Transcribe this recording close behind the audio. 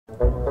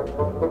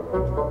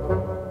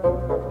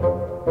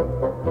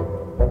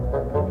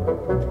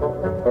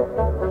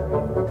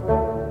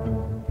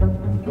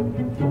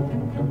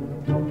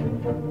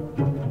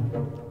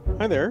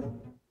there,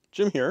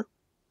 Jim here.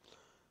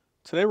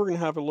 Today we're going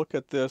to have a look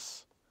at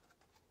this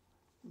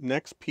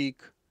Nexpeak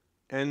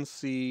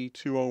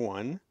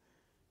NC201,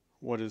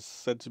 what is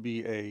said to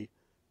be a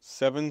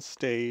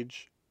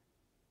 7-stage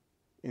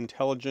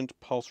intelligent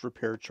pulse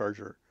repair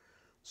charger.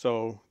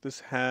 So this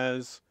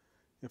has,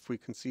 if we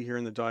can see here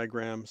in the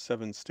diagram,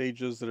 7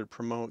 stages that it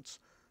promotes.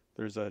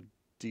 There's a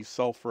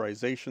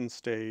desulfurization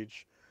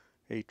stage,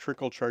 a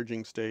trickle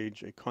charging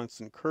stage, a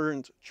constant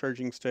current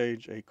charging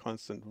stage, a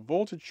constant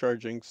voltage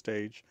charging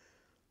stage,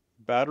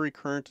 battery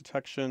current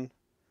detection,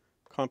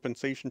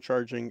 compensation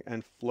charging,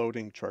 and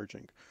floating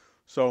charging.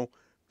 So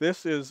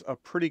this is a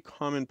pretty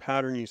common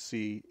pattern you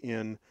see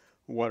in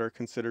what are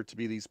considered to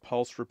be these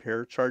pulse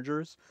repair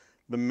chargers.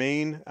 The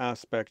main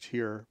aspect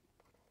here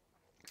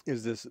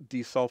is this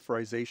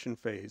desulfurization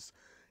phase,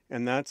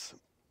 and that's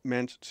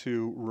meant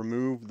to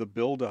remove the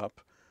buildup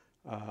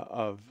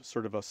of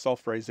sort of a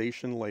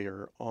sulfurization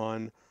layer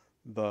on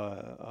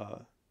the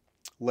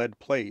lead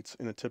plates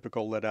in a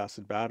typical lead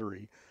acid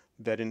battery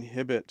that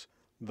inhibit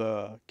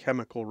the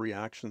chemical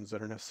reactions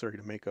that are necessary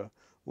to make a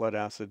lead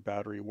acid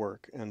battery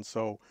work. And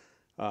so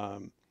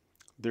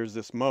there's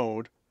this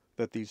mode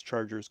that these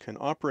chargers can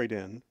operate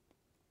in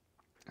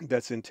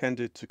that's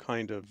intended to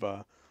kind of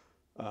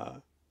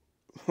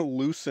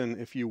loosen,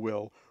 if you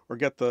will, or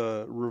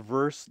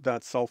reverse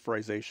that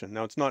sulfurization.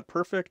 Now, it's not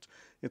perfect,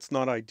 it's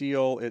not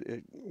ideal,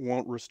 it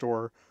won't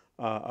restore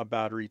a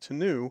battery to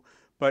new,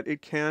 but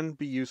it can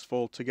be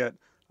useful to get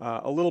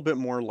a little bit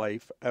more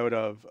life out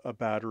of a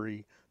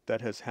battery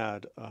that has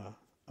had a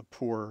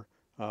poor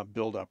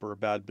buildup or a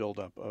bad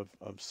buildup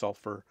of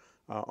sulfur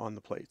on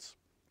the plates.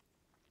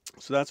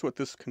 So that's what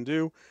this can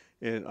do.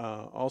 It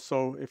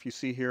also, if you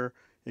see here,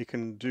 it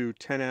can do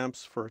 10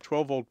 amps for a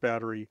 12-volt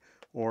battery,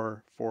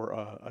 or for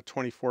a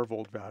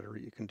 24-volt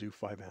battery, you can do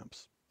 5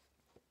 amps.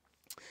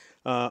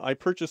 I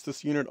purchased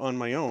this unit on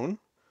my own,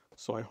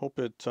 so I hope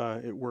it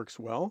works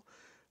well.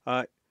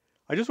 I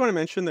just want to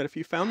mention that if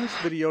you found this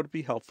video to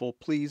be helpful,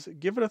 please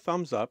give it a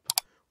thumbs up,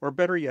 or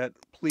better yet,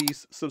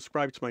 please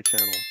subscribe to my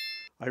channel.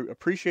 I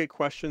appreciate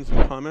questions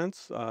and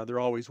comments. They're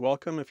always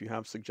welcome if you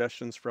have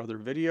suggestions for other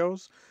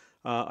videos.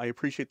 I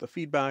appreciate the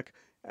feedback.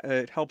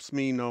 It helps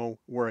me know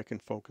where I can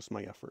focus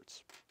my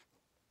efforts.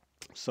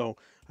 So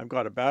I've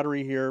got a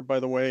battery here, by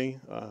the way.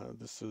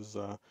 This is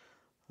a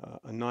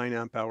 9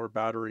 amp hour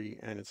battery,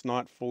 and it's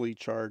not fully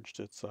charged.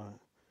 It's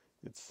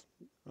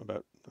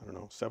about, I don't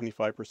know,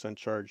 75%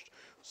 charged.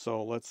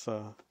 So let's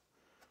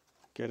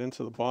get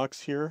into the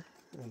box here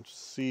and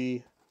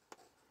see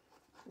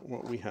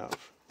what we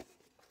have.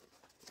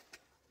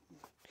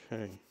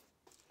 Okay,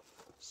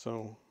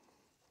 so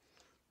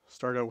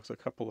start out with a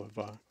couple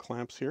of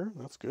clamps here.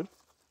 That's good.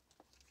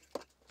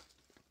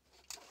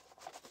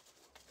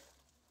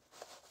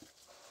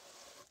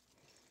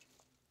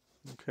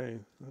 Okay,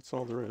 that's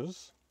all there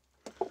is.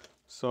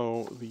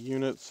 So the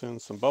unit's in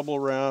some bubble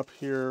wrap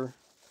here,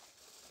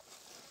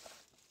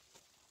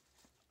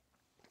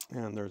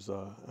 and there's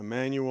a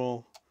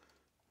manual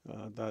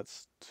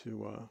that's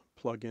to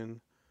plug in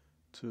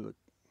to the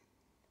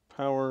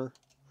power,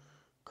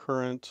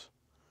 current.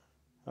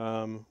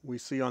 We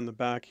see on the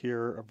back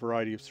here a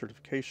variety of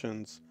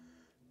certifications,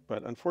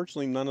 but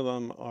unfortunately none of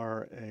them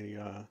are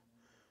a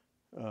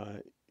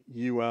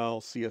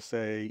UL,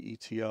 CSA,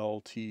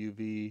 ETL,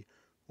 TUV,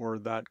 or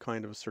that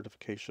kind of a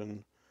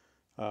certification,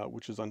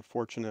 which is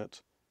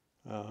unfortunate.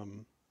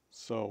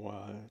 So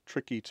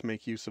tricky to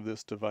make use of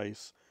this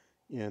device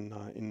in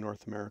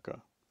North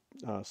America,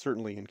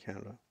 certainly in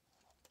Canada.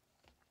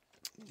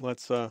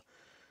 Let's can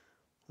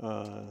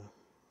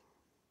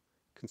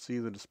see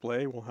the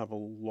display. We'll have a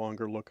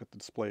longer look at the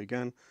display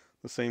again.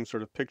 The same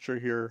sort of picture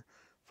here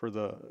for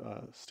the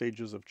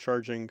stages of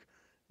charging,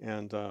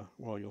 and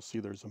well, you'll see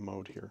there's a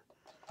mode here.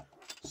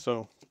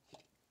 So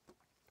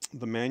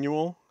the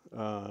manual,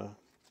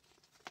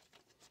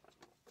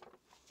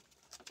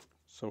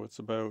 so it's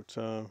about,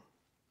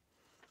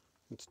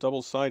 it's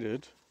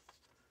double-sided.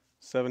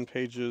 7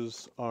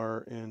 pages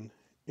are in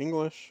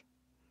English,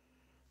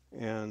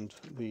 and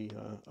the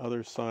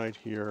other side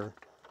here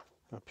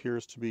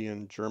appears to be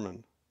in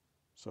German.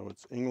 So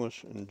it's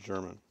English and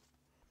German.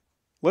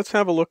 Let's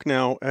have a look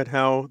now at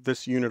how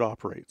this unit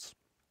operates.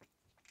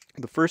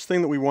 The first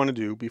thing that we want to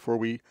do before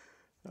we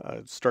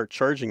start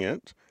charging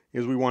it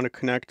is we want to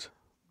connect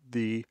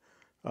the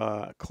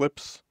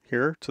clips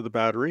here to the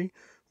battery.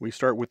 We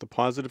start with the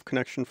positive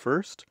connection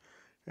first,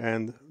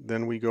 and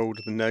then we go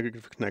to the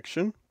negative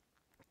connection.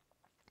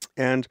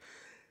 And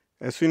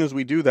as soon as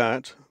we do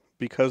that,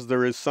 because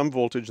there is some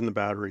voltage in the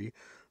battery,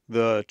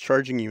 the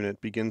charging unit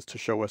begins to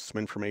show us some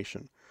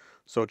information.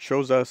 So it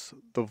shows us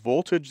the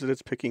voltage that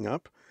it's picking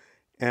up,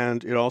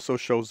 and it also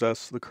shows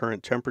us the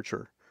current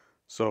temperature.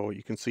 So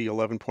you can see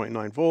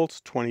 11.9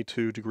 volts,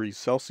 22 degrees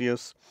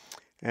Celsius,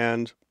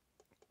 and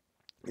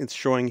it's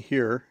showing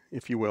here,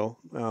 if you will.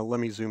 Let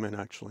me zoom in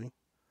actually.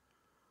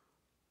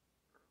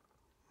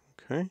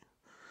 Okay,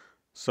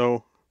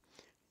 so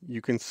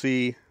you can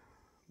see,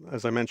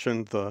 as I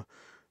mentioned, the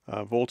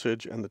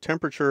voltage and the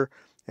temperature,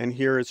 and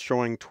here it's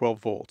showing 12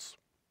 volts.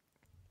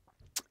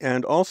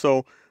 And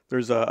also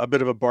There's a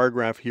bit of a bar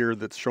graph here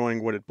that's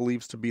showing what it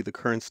believes to be the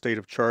current state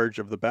of charge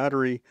of the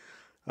battery,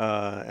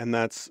 and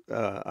that's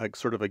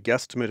sort of a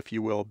guesstimate, if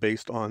you will,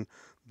 based on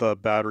the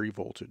battery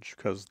voltage,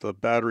 because the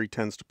battery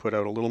tends to put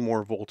out a little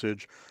more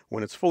voltage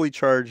when it's fully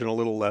charged and a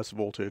little less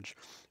voltage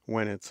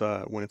when it's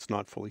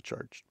not fully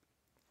charged.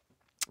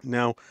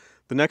 Now,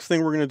 the next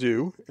thing we're going to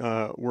do,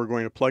 we're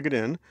going to plug it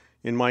in.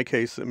 In my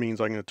case, it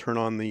means I'm going to turn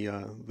on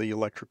the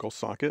electrical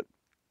socket,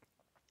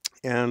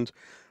 and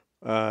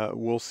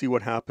we'll see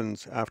what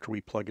happens after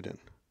we plug it in.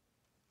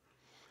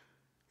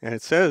 And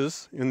it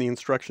says in the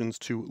instructions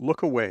to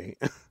look away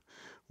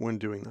when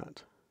doing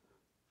that.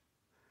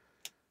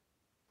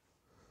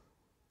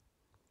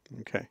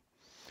 Okay,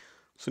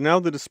 so now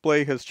the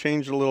display has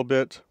changed a little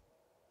bit.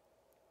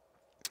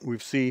 We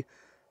see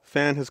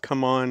fan has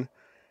come on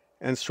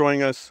and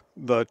showing us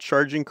the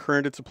charging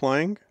current it's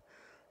applying,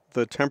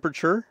 the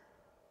temperature,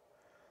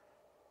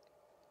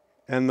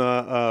 and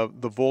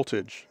the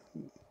voltage.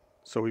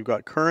 So we've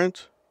got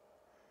current,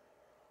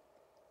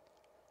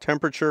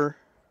 temperature,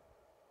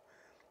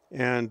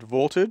 and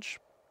voltage.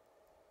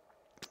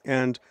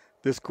 And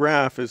this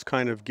graph is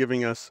kind of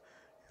giving us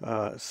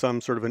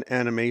some sort of an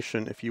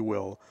animation, if you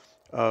will,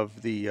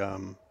 of the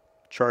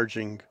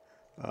charging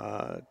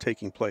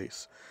taking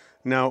place.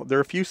 Now, there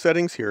are a few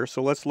settings here,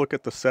 so let's look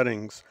at the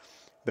settings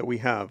that we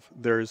have.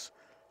 There's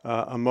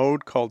a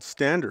mode called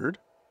standard.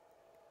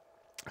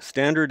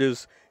 Standard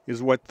is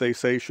what they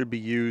say should be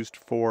used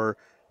for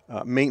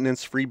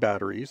maintenance-free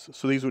batteries.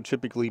 So these would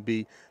typically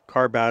be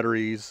car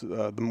batteries,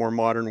 the more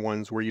modern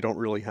ones where you don't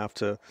really have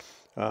to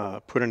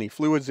put any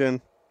fluids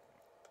in.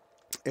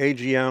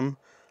 AGM,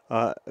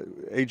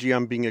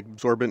 AGM being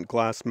absorbent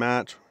glass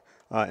mat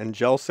and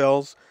gel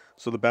cells.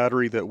 So the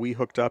battery that we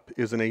hooked up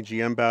is an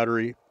AGM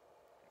battery.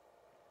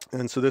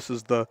 And so this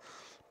is the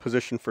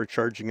position for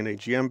charging an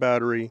AGM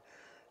battery.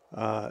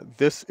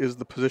 This is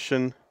the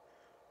position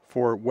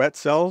for wet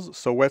cells.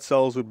 So wet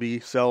cells would be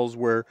cells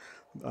where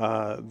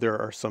there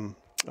are some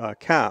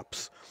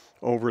caps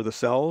over the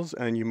cells,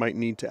 and you might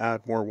need to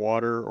add more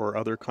water or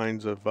other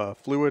kinds of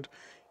fluid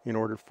in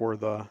order for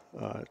the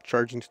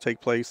charging to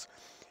take place.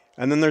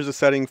 And then there's a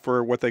setting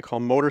for what they call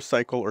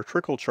motorcycle or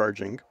trickle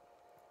charging.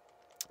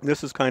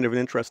 This is kind of an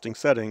interesting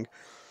setting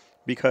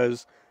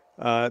because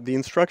the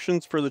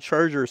instructions for the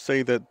charger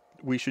say that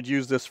we should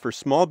use this for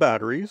small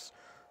batteries,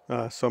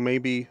 so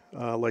maybe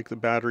like the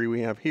battery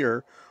we have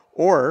here,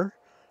 or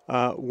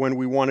when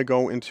we want to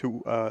go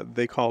into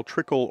they call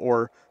trickle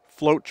or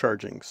float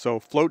charging. So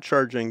float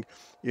charging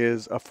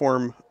is a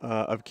form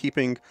of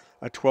keeping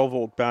a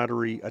 12-volt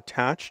battery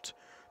attached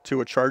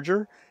to a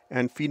charger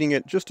and feeding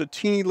it just a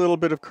teeny little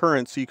bit of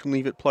current so you can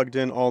leave it plugged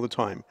in all the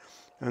time.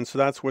 And so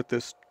that's what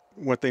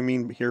they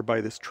mean here by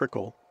this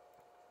trickle.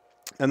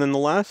 And then the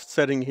last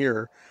setting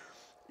here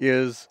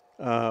is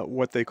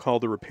what they call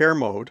the repair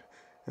mode.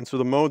 And so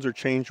the modes are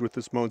changed with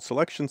this mode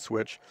selection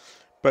switch.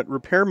 But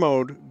repair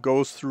mode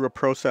goes through a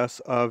process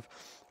of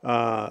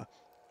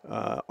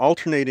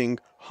alternating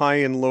high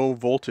and low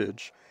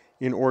voltage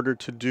in order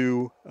to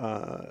do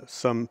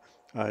some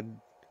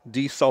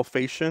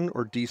desulfation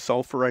or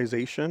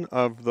desulfurization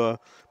of the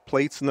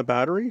plates in the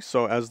battery.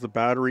 So as the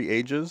battery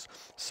ages,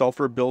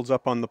 sulfur builds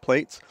up on the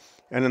plates.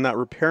 And in that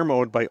repair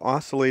mode, by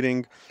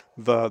oscillating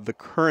the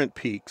current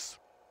peaks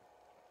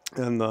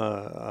and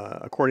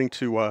according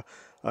to a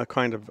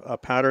kind of a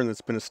pattern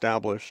that's been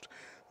established,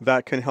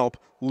 that can help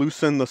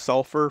loosen the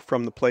sulfur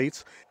from the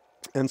plates.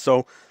 And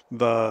so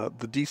the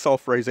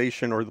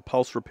desulfurization or the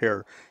pulse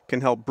repair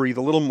can help breathe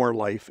a little more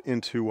life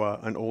into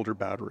an older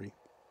battery.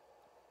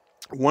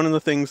 One of the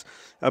things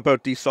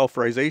about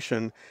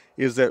desulfurization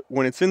is that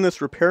when it's in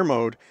this repair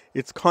mode,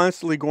 it's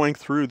constantly going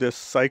through this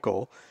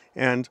cycle,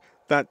 and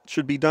that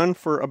should be done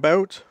for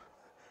about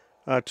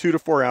 2 to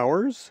 4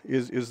 hours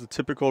is the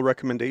typical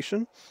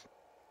recommendation.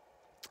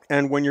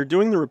 And when you're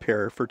doing the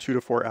repair for 2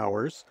 to 4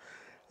 hours,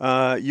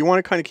 you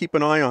want to kind of keep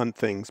an eye on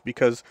things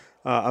because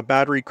a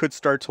battery could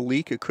start to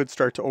leak, it could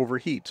start to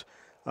overheat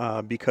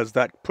because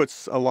that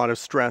puts a lot of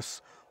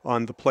stress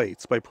on the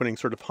plates by putting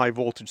sort of high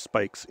voltage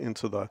spikes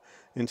into the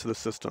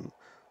system.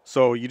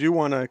 So you do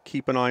want to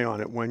keep an eye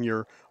on it when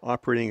you're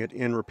operating it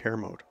in repair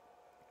mode.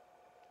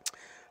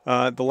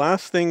 The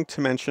last thing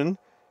to mention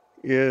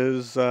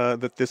is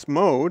that this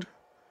mode,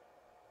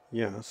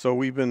 so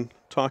we've been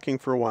talking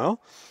for a while,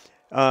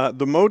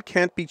 the mode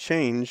can't be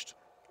changed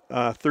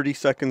 30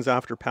 seconds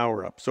after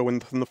power up. So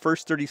in the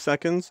first 30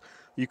 seconds,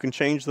 you can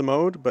change the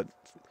mode, but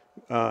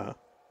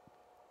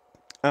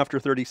after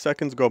 30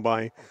 seconds go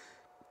by,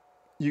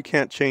 you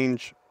can't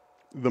change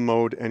the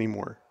mode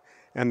anymore.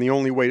 And the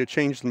only way to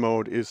change the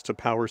mode is to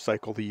power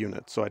cycle the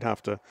unit. So I'd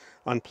have to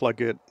unplug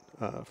it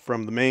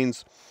from the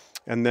mains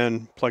and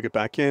then plug it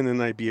back in,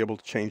 and I'd be able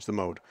to change the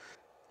mode.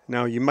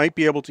 Now you might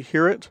be able to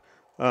hear it.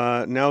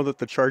 Now that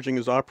the charging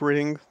is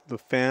operating, the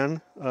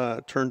fan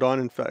turned on.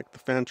 In fact, the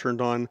fan turned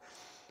on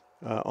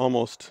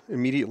almost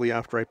immediately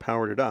after I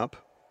powered it up.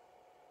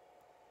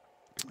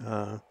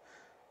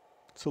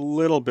 It's a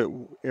little bit,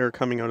 air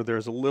coming out of there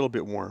is a little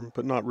bit warm,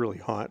 but not really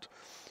hot.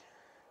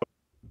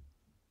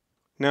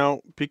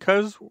 Now,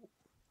 because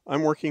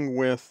I'm working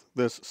with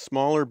this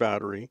smaller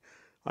battery.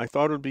 I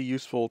thought it would be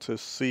useful to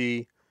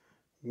see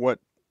what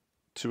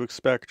to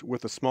expect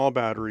with a small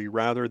battery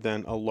rather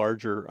than a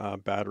larger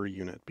battery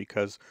unit,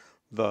 because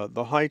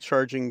the high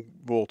charging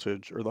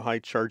voltage or the high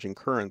charging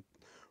current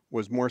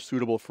was more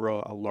suitable for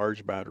a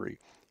large battery.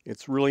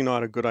 It's really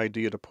not a good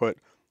idea to put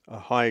a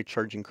high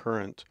charging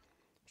current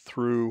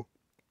through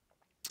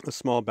a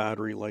small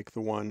battery like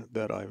the one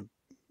that I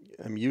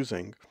am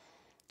using,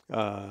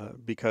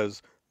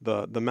 because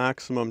the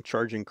maximum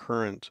charging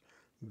current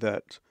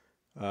that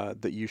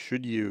that you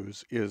should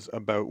use is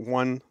about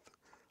one.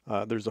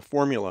 There's a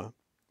formula,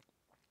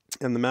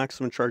 and the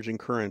maximum charging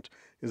current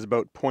is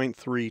about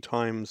 0.3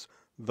 times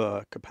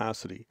the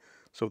capacity.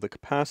 So the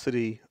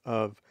capacity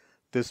of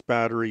this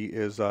battery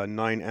is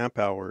 9 amp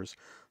hours.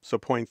 So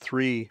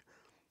 0.3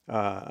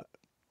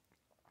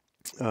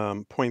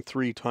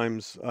 0.3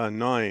 times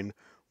 9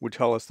 would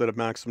tell us that a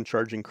maximum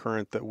charging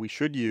current that we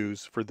should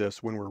use for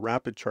this when we're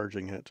rapid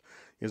charging it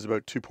is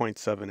about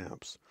 2.7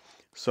 amps.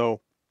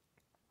 So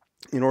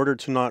in order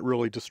to not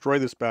really destroy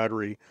this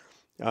battery,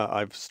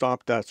 I've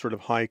stopped that sort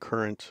of high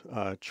current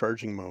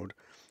charging mode,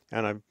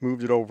 and I've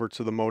moved it over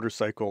to the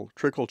motorcycle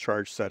trickle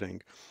charge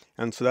setting.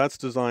 And so that's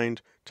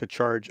designed to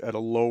charge at a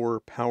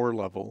lower power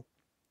level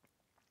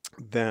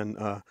than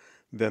the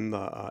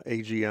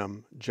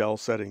AGM gel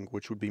setting,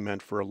 which would be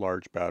meant for a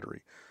large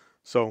battery.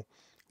 So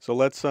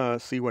let's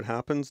see what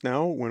happens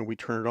now when we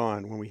turn it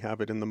on, when we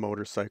have it in the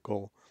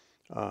motorcycle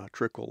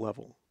trickle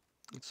level.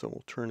 So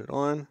we'll turn it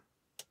on.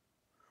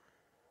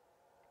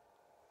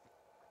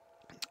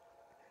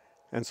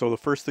 And so the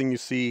first thing you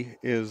see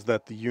is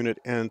that the unit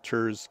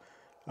enters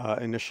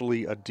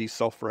initially a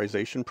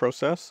desulfurization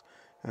process.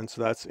 And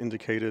so that's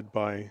indicated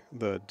by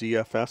the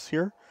DFS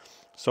here.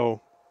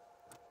 So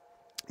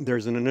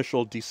there's an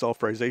initial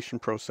desulfurization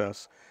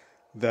process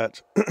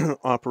that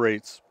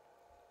operates,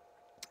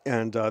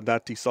 and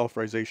that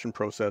desulfurization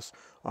process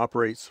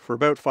operates for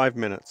about 5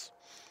 minutes.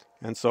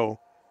 And so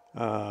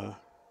I'm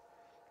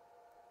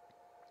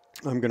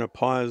going to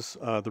pause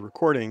the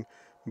recording,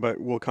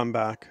 but we'll come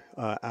back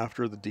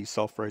after the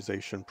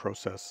desulfurization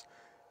process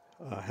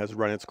has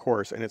run its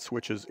course and it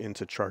switches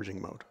into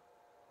charging mode.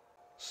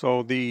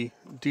 So the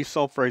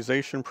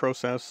desulfurization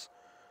process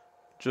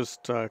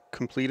just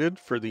completed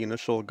for the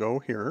initial go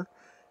here,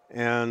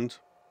 and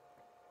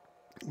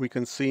we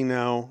can see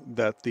now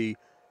that the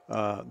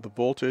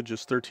voltage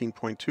is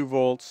 13.2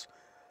 volts,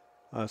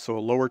 so a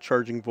lower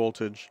charging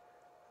voltage,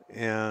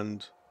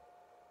 and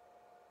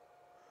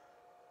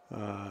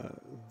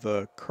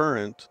the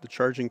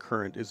charging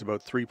current is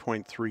about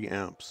 3.3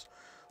 amps.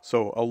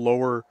 So a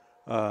lower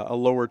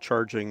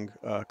charging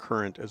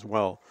current as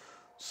well.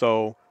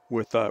 So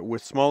with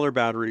smaller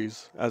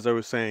batteries, as I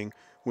was saying,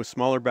 with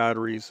smaller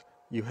batteries,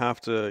 you have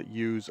to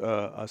use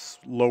a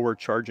lower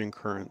charging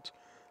current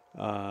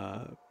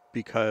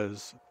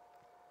because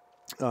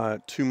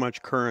too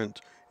much current,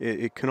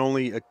 it can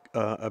only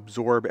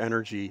absorb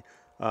energy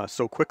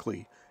so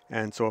quickly.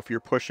 And so if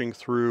you're pushing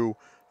through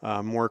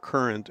more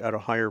current at a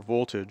higher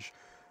voltage,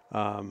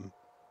 it'll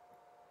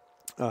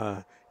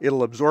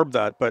absorb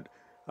that, but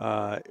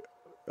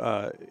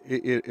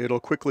it'll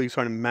quickly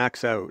sort of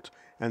max out.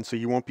 And so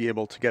you won't be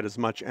able to get as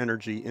much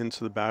energy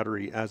into the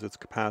battery as its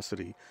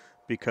capacity,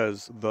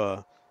 because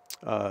the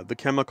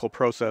chemical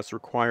process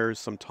requires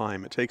some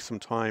time. It takes some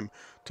time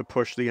to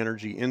push the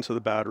energy into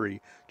the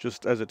battery,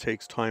 just as it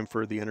takes time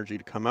for the energy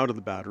to come out of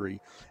the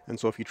battery. And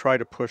so if you try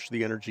to push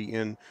the energy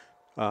in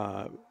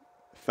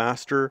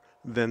faster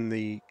than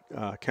the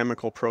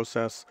chemical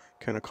process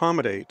can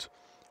accommodate,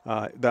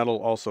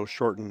 that'll also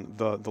shorten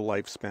the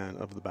lifespan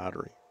of the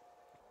battery.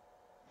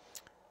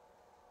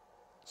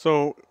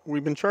 So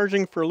we've been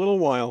charging for a little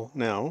while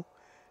now,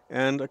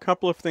 and a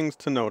couple of things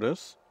to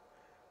notice.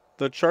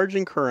 The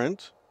charging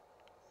current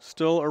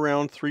still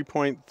around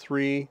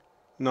 3.39,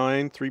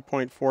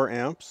 3.4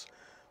 amps,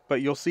 but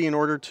you'll see in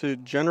order to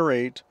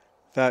generate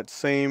that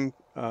same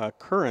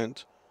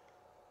current,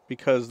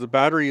 because the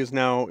battery is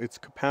now, its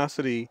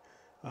capacity,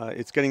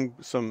 it's getting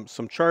some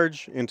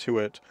charge into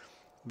it,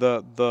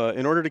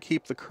 in order to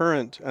keep the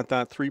current at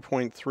that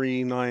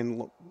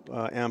 3.39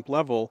 amp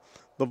level,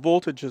 the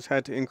voltage has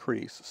had to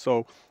increase.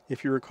 So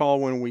if you recall,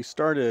 when we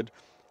started,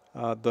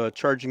 the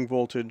charging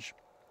voltage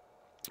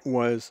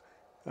was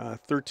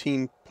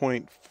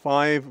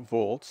 13.5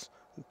 volts,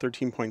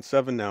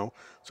 13.7 now.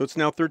 So it's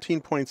now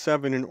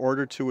 13.7 in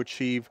order to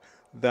achieve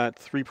that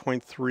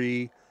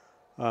 3.3,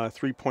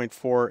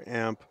 3.4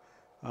 amp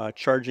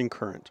charging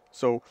current.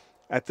 So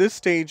at this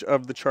stage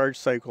of the charge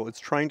cycle, it's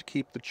trying to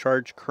keep the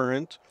charge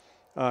current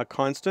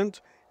constant,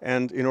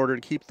 and in order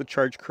to keep the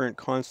charge current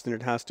constant,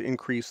 it has to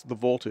increase the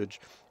voltage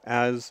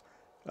as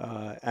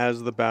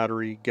the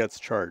battery gets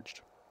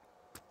charged.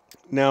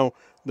 Now,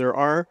 there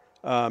are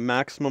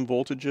maximum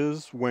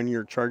voltages when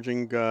you're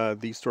charging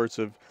these sorts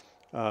of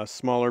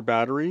smaller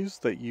batteries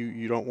that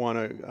you don't want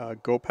to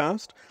go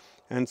past.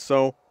 And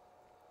so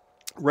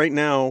right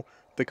now,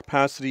 the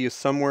capacity is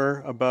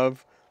somewhere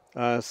above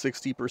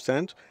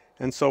 60%.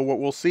 And so what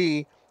we'll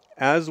see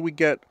as we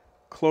get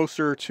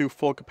closer to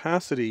full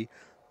capacity,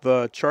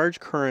 the charge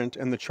current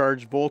and the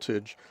charge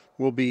voltage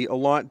will be a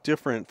lot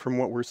different from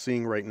what we're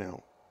seeing right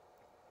now.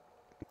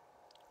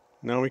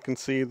 Now we can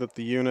see that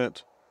the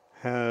unit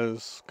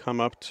has come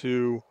up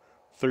to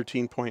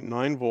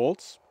 13.9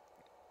 volts.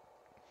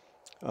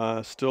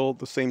 Still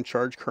the same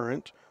charge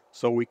current,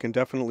 so we can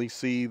definitely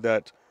see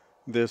that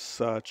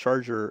this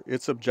charger,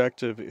 its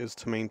objective is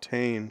to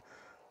maintain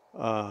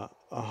a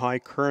high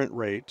current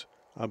rate,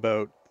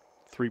 about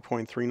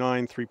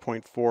 3.39,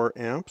 3.4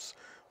 amps,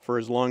 for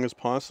as long as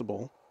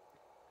possible.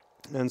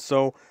 And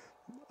so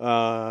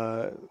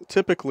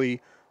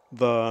typically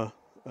the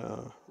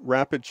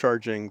rapid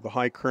charging, the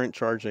high current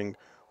charging,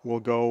 will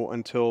go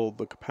until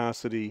the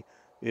capacity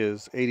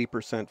is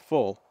 80%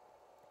 full.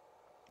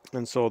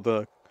 And so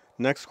the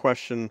next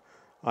question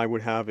I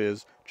would have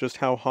is just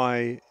how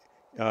high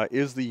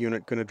is the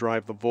unit going to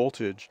drive the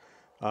voltage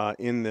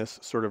in this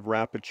sort of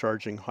rapid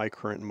charging high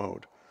current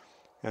mode.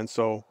 And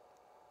so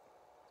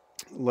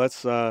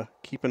let's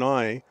keep an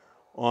eye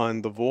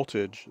on the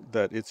voltage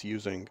that it's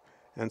using.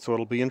 And so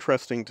it'll be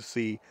interesting to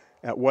see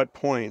at what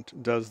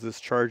point does this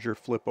charger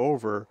flip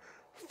over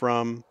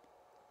from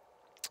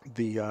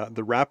the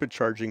rapid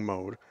charging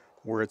mode,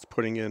 where it's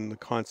putting in the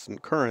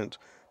constant current,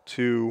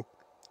 to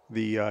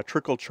the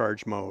trickle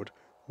charge mode,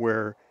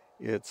 where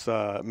it's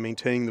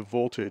maintaining the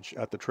voltage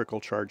at the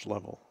trickle charge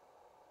level.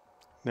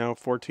 Now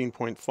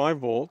 14.5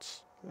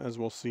 volts, as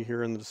we'll see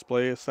here in the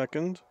display a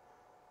second.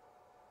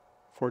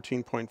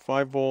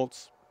 14.5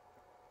 volts,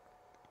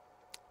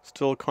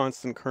 still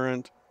constant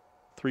current,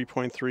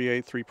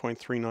 3.38,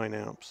 3.39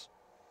 amps.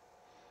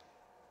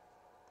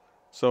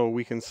 So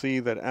we can see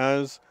that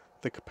as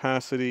the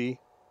capacity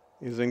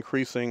is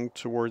increasing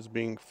towards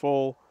being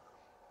full,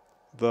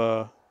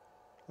 the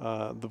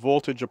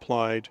voltage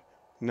applied,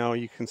 now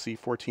you can see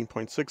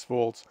 14.6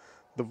 volts,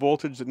 the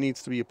voltage that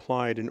needs to be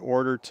applied in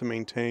order to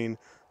maintain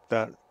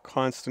that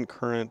constant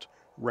current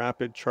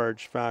rapid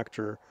charge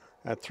factor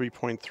at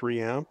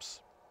 3.3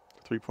 amps,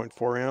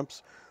 3.4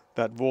 amps,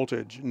 that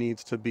voltage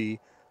needs to be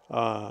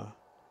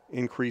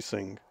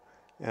increasing.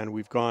 And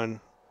we've gone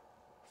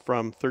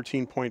from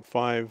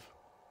 13.5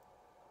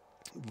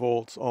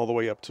 volts all the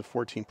way up to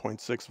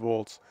 14.6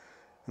 volts.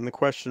 And the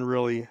question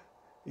really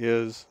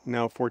is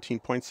now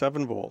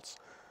 14.7 volts.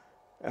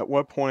 At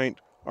what point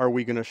are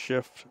we going to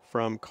shift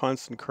from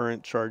constant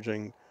current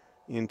charging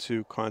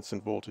into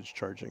constant voltage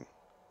charging?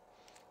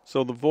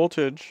 So the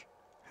voltage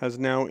has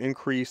now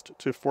increased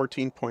to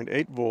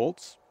 14.8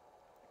 volts.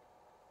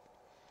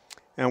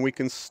 And we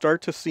can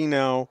start to see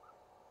now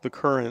the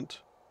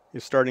current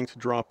is starting to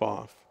drop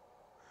off.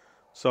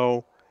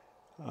 So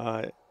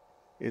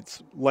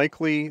it's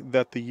likely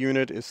that the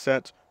unit is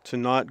set to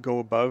not go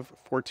above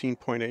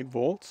 14.8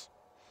 volts.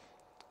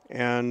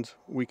 And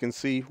we can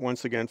see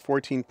once again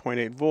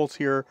 14.8 volts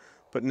here,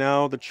 but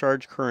now the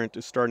charge current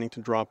is starting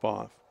to drop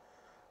off.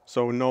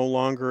 So no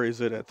longer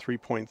is it at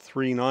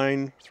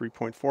 3.39,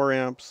 3.4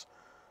 amps.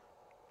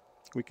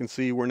 We can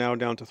see we're now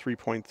down to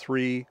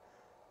 3.3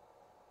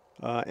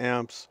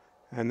 amps,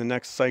 and the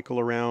next cycle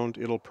around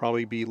it'll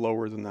probably be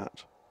lower than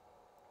that.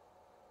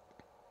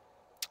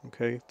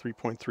 Okay,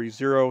 3.30,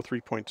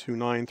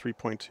 3.29,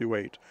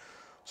 3.28.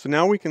 So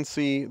now we can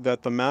see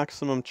that the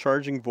maximum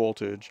charging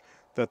voltage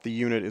that the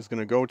unit is going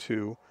to go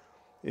to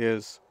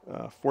is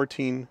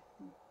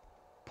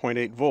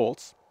 14.8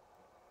 volts.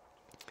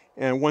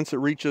 And once it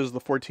reaches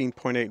the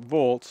 14.8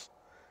 volts,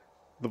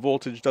 the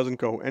voltage doesn't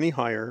go any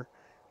higher,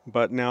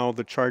 but now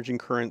the charging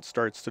current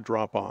starts to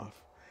drop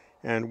off.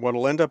 And what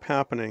will end up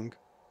happening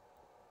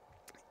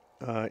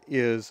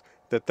is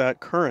that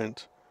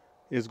current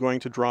is going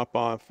to drop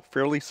off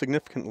fairly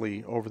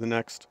significantly over the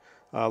next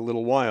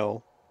little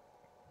while.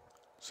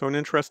 So an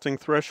interesting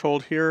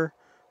threshold here,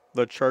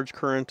 the charge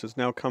current has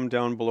now come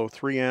down below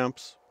 3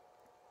 amps,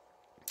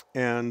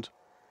 and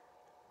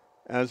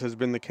as has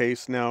been the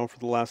case now for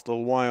the last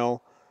little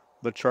while,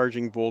 the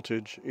charging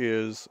voltage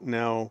is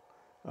now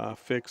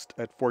fixed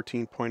at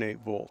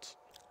 14.8 volts.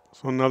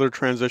 So another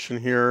transition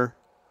here,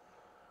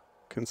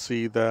 can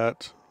see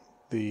that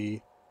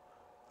the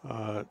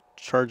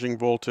charging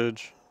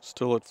voltage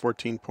still at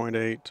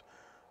 14.8,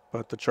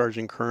 but the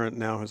charging current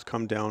now has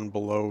come down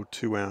below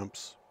 2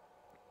 amps.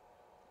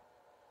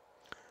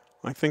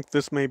 I think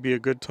this may be a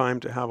good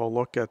time to have a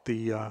look at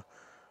the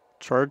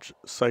charge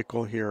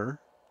cycle here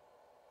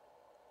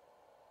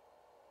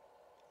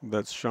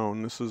that's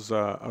shown. This is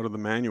out of the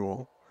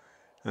manual,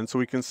 and so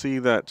we can see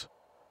that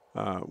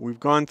we've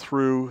gone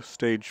through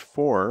stage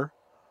 4,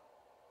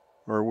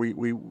 or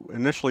we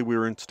initially we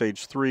were in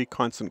stage 3,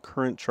 constant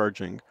current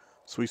charging,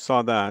 so we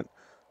saw that.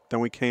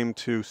 Then we came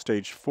to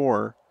stage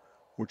 4,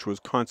 which was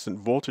constant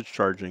voltage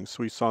charging,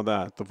 so we saw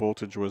that the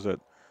voltage was at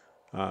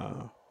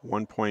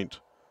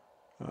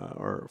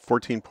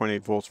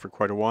 14.8 volts for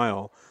quite a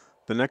while.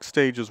 The next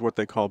stage is what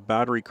they call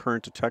battery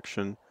current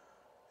detection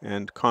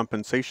and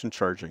compensation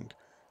charging.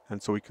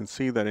 And so we can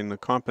see that in the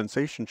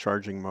compensation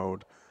charging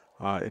mode,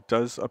 it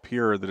does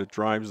appear that it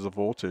drives the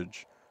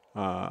voltage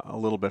a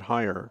little bit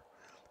higher.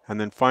 And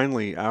then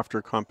finally,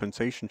 after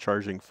compensation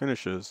charging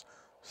finishes,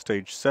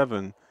 stage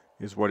 7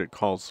 is what it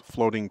calls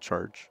floating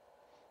charge.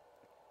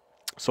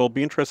 So it'll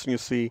be interesting to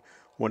see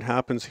what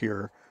happens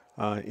here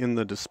in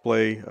the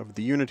display of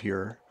the unit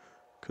here,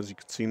 because you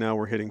can see now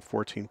we're hitting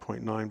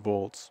 14.9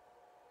 volts.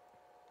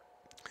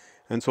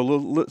 And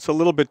so it's a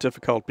little bit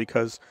difficult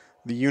because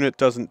the unit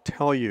doesn't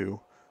tell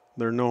you,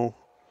 there are no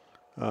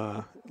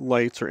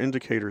lights or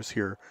indicators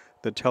here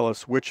that tell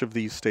us which of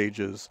these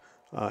stages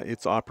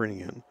it's operating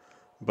in.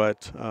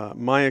 But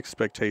my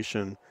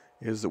expectation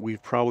is that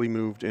we've probably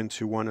moved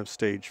into one of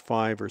stage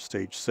 5 or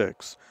stage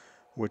 6,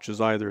 which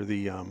is either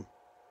the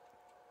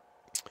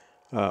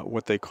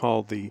what they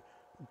call the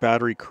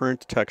battery current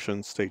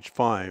detection stage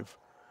 5,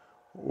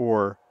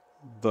 or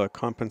the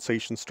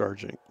compensation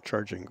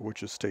charging,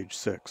 which is stage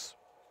 6.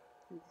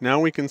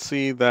 Now we can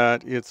see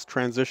that it's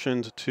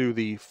transitioned to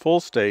the full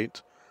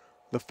state.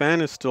 The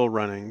fan is still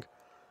running.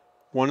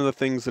 One of the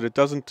things that it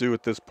doesn't do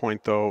at this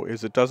point, though,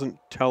 is it doesn't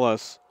tell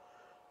us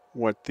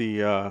what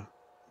the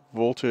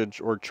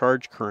voltage or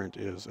charge current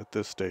is at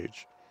this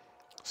stage.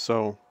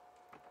 So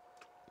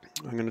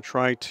I'm going to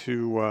try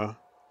to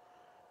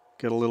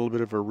get a little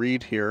bit of a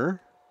read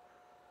here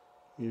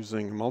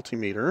using a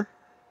multimeter.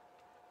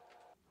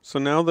 So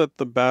now that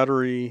the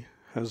battery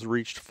has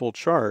reached full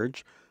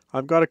charge,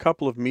 I've got a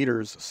couple of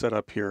meters set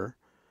up here.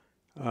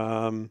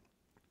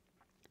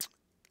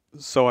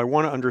 So I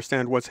want to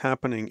understand what's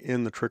happening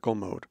in the trickle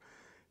mode.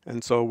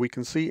 And so we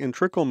can see in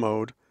trickle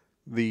mode,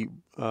 the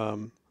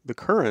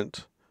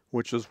current,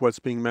 which is what's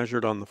being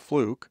measured on the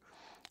fluke,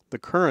 the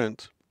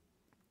current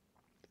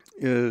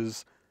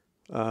is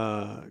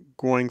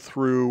going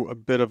through a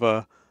bit of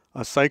a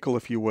cycle,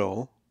 if you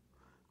will,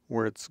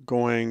 where it's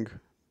going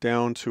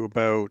down to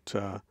about,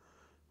 well,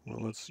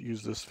 let's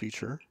use this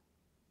feature.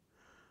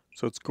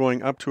 So it's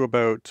going up to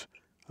about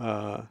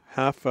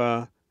half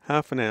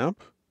an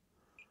amp,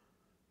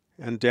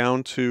 and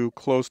down to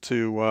close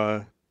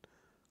to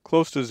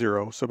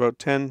zero, so about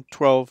 10,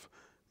 12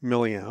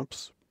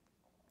 milliamps.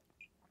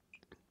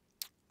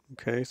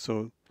 Okay,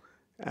 so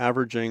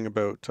averaging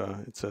about,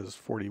 it says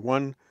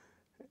 41,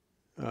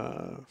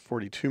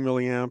 42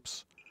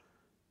 milliamps.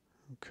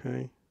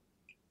 Okay.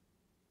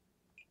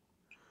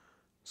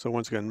 So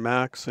once again,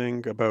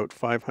 maxing about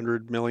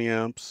 500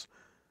 milliamps,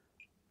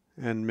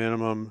 and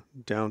minimum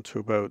down to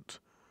about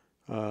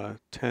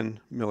 10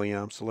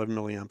 milliamps, 11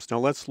 milliamps. Now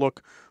let's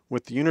look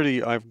with the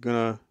Unity. I'm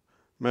going to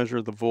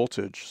measure the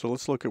voltage. So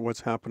let's look at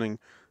what's happening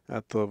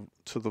at to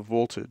the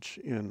voltage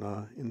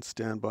in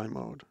standby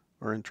mode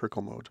or in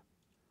trickle mode.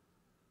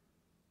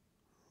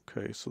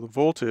 Okay, so the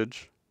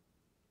voltage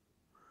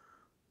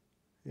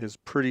is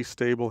pretty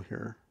stable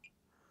here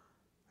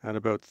at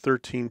about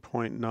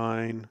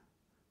 13.9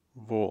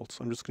 volts.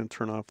 I'm just going to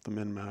turn off the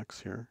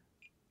min-max here.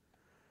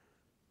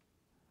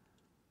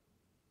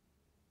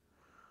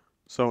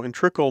 So in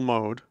trickle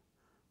mode,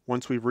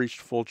 once we've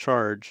reached full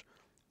charge,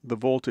 the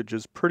voltage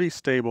is pretty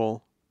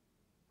stable.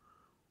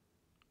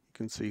 You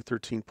can see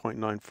 13.94,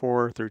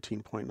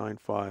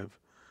 13.95.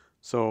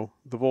 So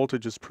the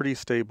voltage is pretty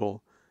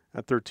stable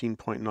at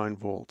 13.9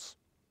 volts.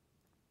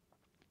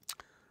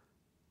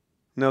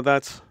 Now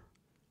that's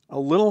a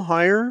little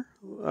higher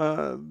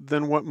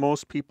than what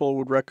most people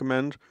would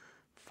recommend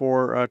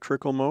for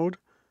trickle mode,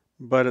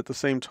 but at the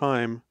same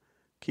time,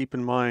 keep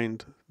in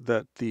mind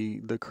that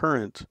the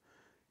current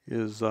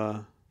is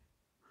a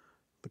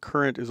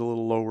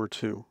little lower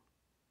too.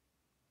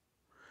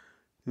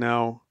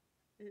 Now,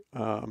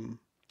 I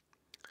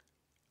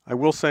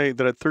will say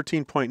that at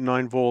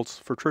 13.9 volts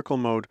for trickle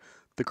mode,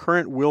 the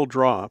current will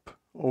drop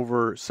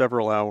over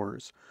several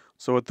hours.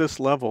 So at this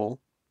level,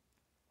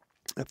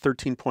 at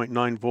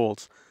 13.9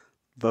 volts,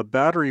 the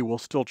battery will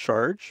still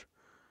charge,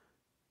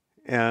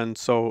 and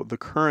so the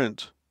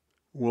current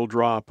will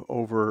drop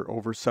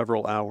over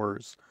several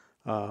hours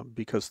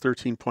because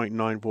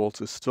 13.9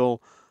 volts is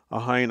still a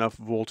high enough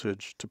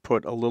voltage to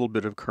put a little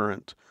bit of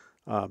current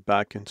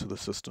back into the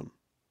system.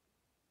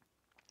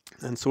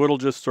 And so it'll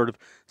just sort of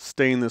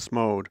stay in this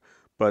mode.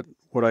 But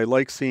what I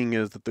like seeing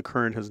is that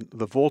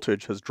the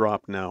voltage has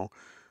dropped now.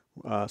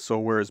 So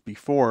whereas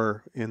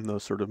before in the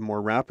sort of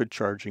more rapid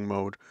charging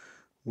mode,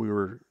 we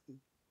were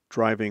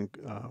driving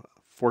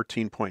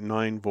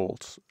 14.9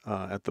 volts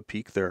at the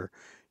peak there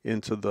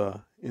into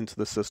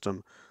the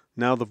system.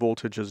 Now the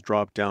voltage has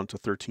dropped down to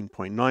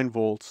 13.9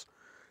 volts,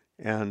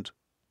 and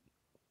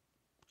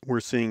we're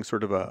seeing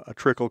sort of a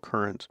trickle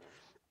current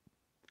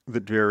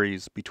that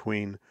varies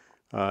between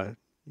 10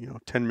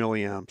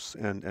 milliamps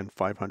and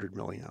 500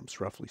 milliamps,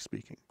 roughly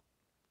speaking.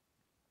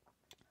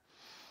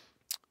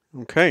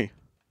 Okay.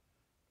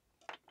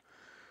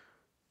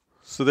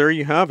 So there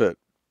you have it.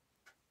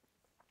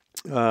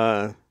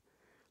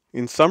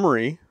 In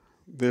summary,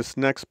 this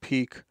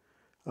Nexpeak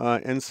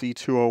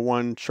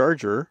NC201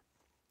 charger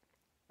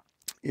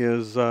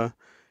is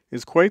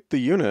quite the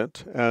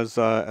unit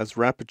as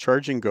rapid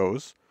charging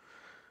goes.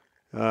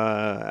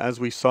 As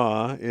we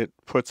saw, it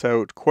puts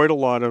out quite a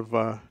lot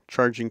of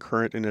charging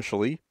current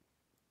initially,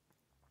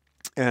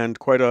 and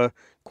quite a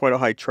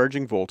high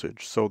charging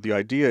voltage. So the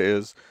idea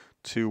is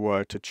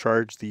to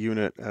charge the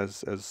unit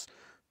as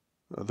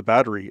the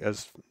battery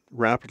as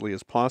rapidly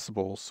as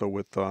possible, so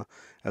with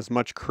as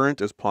much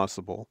current as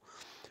possible.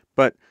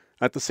 But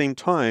at the same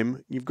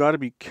time, you've got to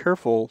be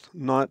careful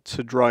not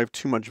to drive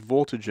too much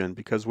voltage in,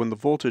 because when the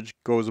voltage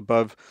goes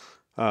above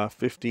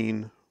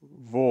 15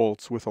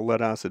 volts with a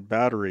lead acid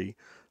battery,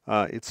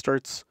 it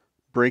starts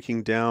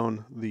breaking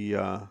down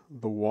the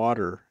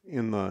water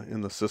in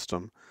the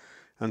system,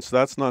 and so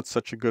that's not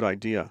such a good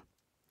idea.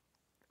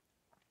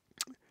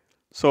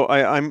 So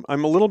I'm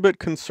a little bit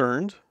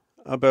concerned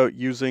about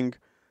using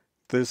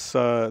this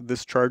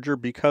charger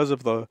because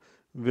of the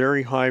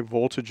very high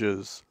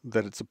voltages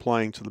that it's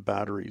applying to the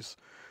batteries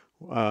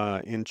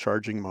in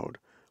charging mode.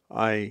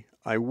 I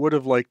would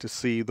have liked to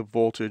see the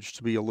voltage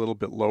to be a little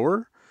bit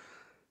lower.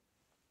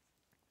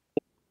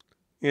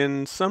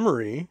 In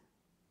summary,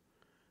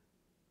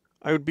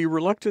 I would be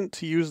reluctant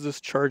to use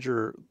this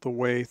charger the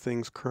way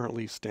things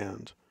currently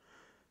stand.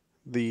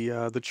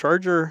 The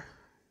charger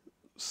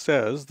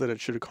says that it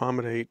should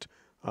accommodate,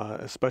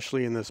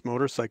 especially in this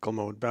motorcycle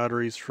mode,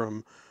 batteries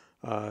from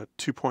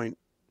 2.2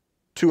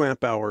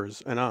 amp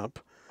hours and up,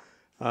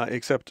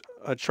 except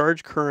a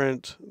charge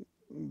current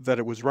that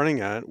it was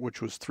running at,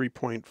 which was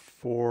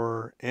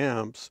 3.4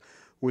 amps,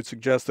 would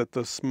suggest that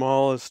the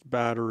smallest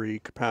battery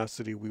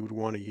capacity we would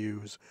want to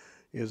use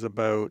is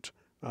about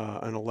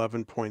an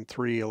 11.3,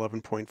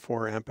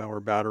 11.4 amp hour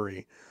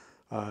battery.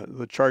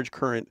 The charge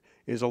current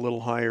is a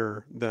little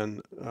higher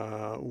than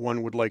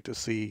one would like to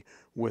see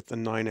with a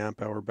 9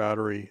 amp hour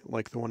battery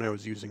like the one I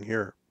was using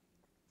here.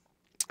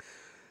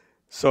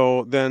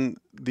 So then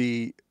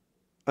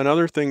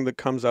another thing that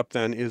comes up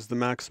then is the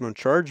maximum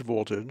charge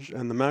voltage,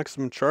 and the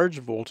maximum charge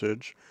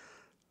voltage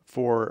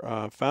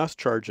for fast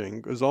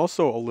charging is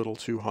also a little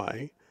too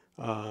high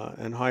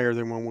and higher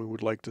than one we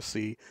would like to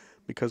see,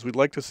 because we'd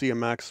like to see a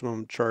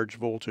maximum charge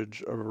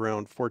voltage of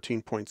around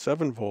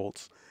 14.7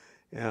 volts,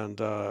 and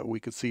we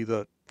could see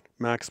the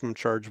maximum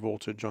charge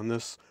voltage on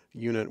this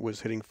unit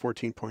was hitting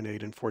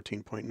 14.8 and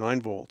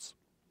 14.9 volts.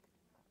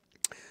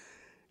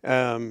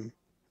 Then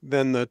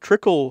the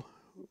trickle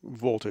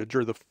voltage,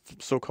 or the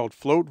so-called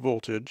float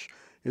voltage,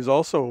 is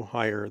also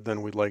higher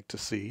than we'd like to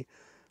see.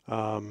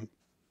 You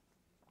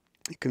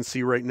can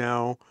see right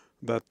now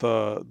that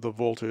the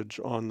voltage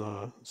on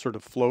the sort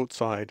of float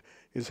side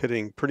is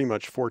hitting pretty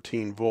much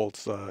 14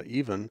 volts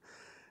even,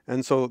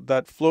 and so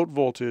that float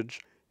voltage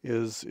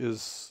is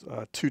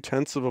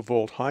 0.2 of a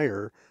volt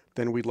higher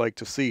than we'd like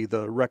to see.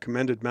 The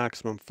recommended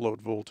maximum float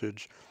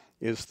voltage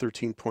is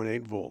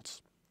 13.8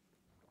 volts.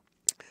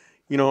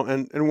 You know,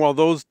 and while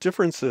those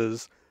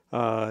differences, you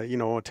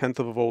know, 1/10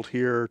 of a volt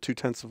here,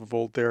 0.2 of a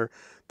volt there,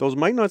 those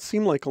might not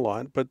seem like a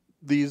lot, but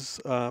these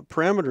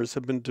parameters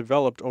have been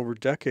developed over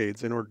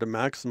decades in order to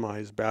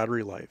maximize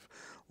battery life.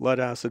 Lead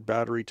acid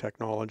battery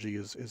technology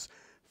is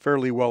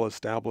fairly well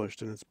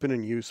established, and it's been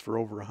in use for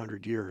over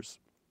 100 years.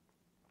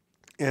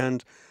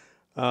 And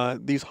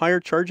these higher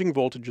charging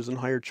voltages and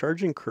higher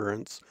charging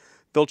currents,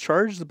 they'll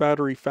charge the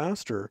battery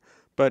faster,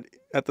 but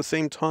at the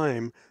same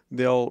time,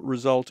 they'll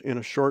result in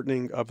a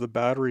shortening of the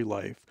battery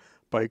life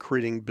by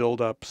creating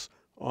buildups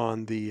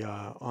on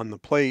the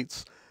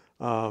plates,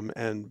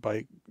 and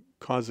by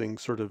causing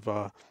sort of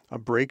a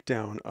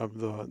breakdown of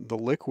the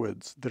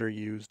liquids that are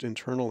used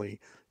internally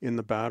in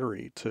the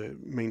battery to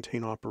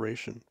maintain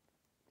operation.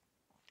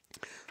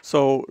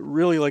 So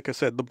really, like I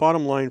said, the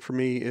bottom line for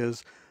me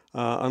is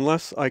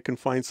unless I can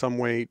find some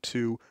way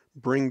to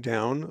bring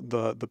down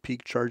the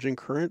peak charging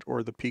current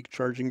or the peak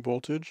charging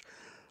voltage,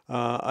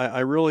 I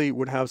really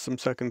would have some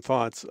second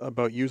thoughts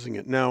about using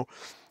it. Now,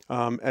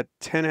 at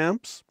 10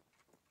 amps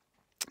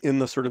in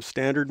the sort of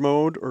standard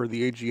mode or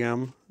the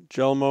AGM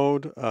gel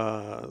mode,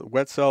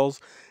 wet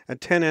cells, at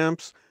 10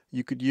 amps,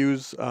 you could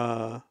use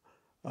a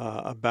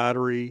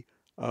battery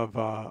of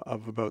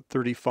about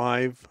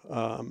 35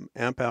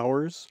 amp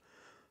hours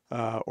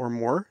or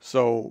more.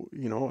 So,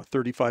 you know, a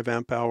 35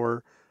 amp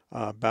hour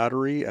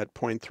battery at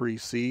 0.3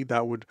 C,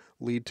 that would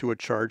lead to a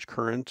charge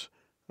current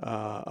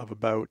of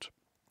about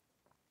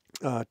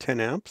 10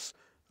 amps.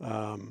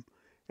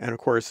 And of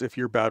course, if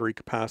your battery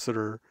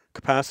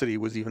capacity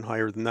was even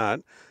higher than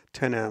that,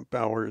 10 amp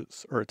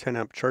hours or a 10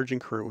 amp charging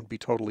current would be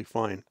totally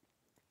fine.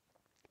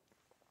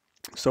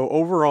 So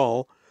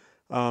overall,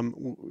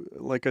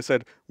 like I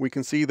said, we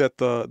can see that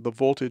the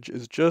voltage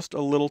is just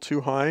a little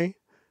too high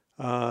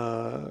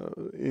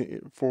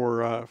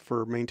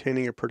for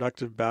maintaining a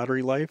productive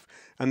battery life,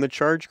 and the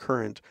charge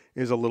current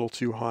is a little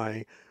too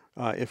high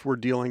if we're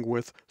dealing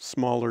with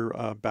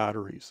smaller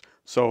batteries.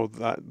 So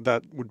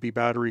that would be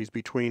batteries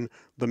between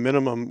the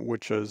minimum,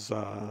 which is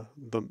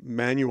the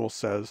manual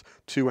says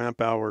 2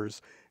 amp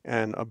hours,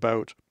 and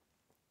about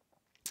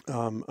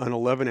an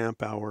 11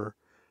 amp hour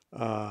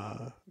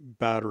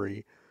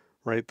battery,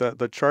 right?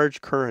 The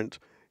charge current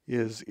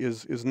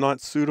is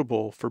not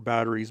suitable for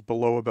batteries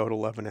below about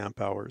 11 amp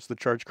hours. The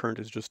charge current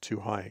is just too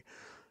high.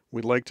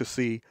 We'd like to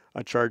see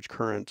a charge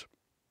current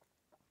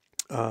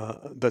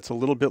that's a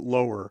little bit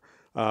lower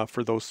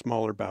for those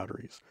smaller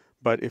batteries.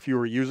 But if you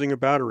were using a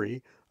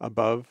battery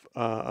above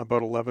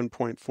about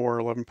 11.4,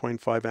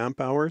 11.5 amp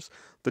hours,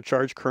 the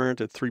charge current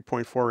at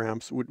 3.4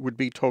 amps would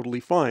be totally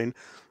fine.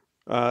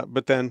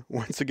 But then,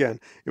 once again,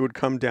 it would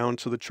come down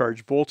to the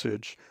charge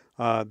voltage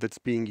that's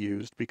being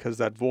used, because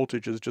that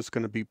voltage is just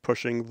going to be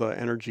pushing the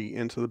energy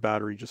into the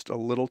battery just a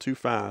little too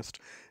fast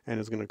and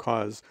is going to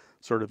cause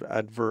sort of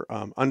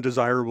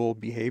undesirable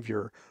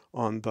behavior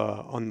on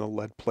the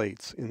lead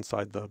plates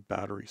inside the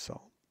battery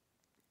cell.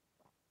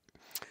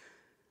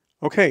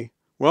 Okay,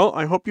 well,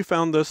 I hope you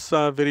found this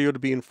video to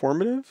be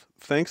informative.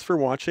 Thanks for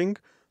watching.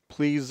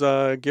 Please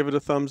give it a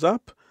thumbs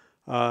up,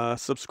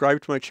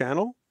 subscribe to my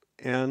channel,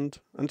 and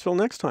until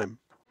next time.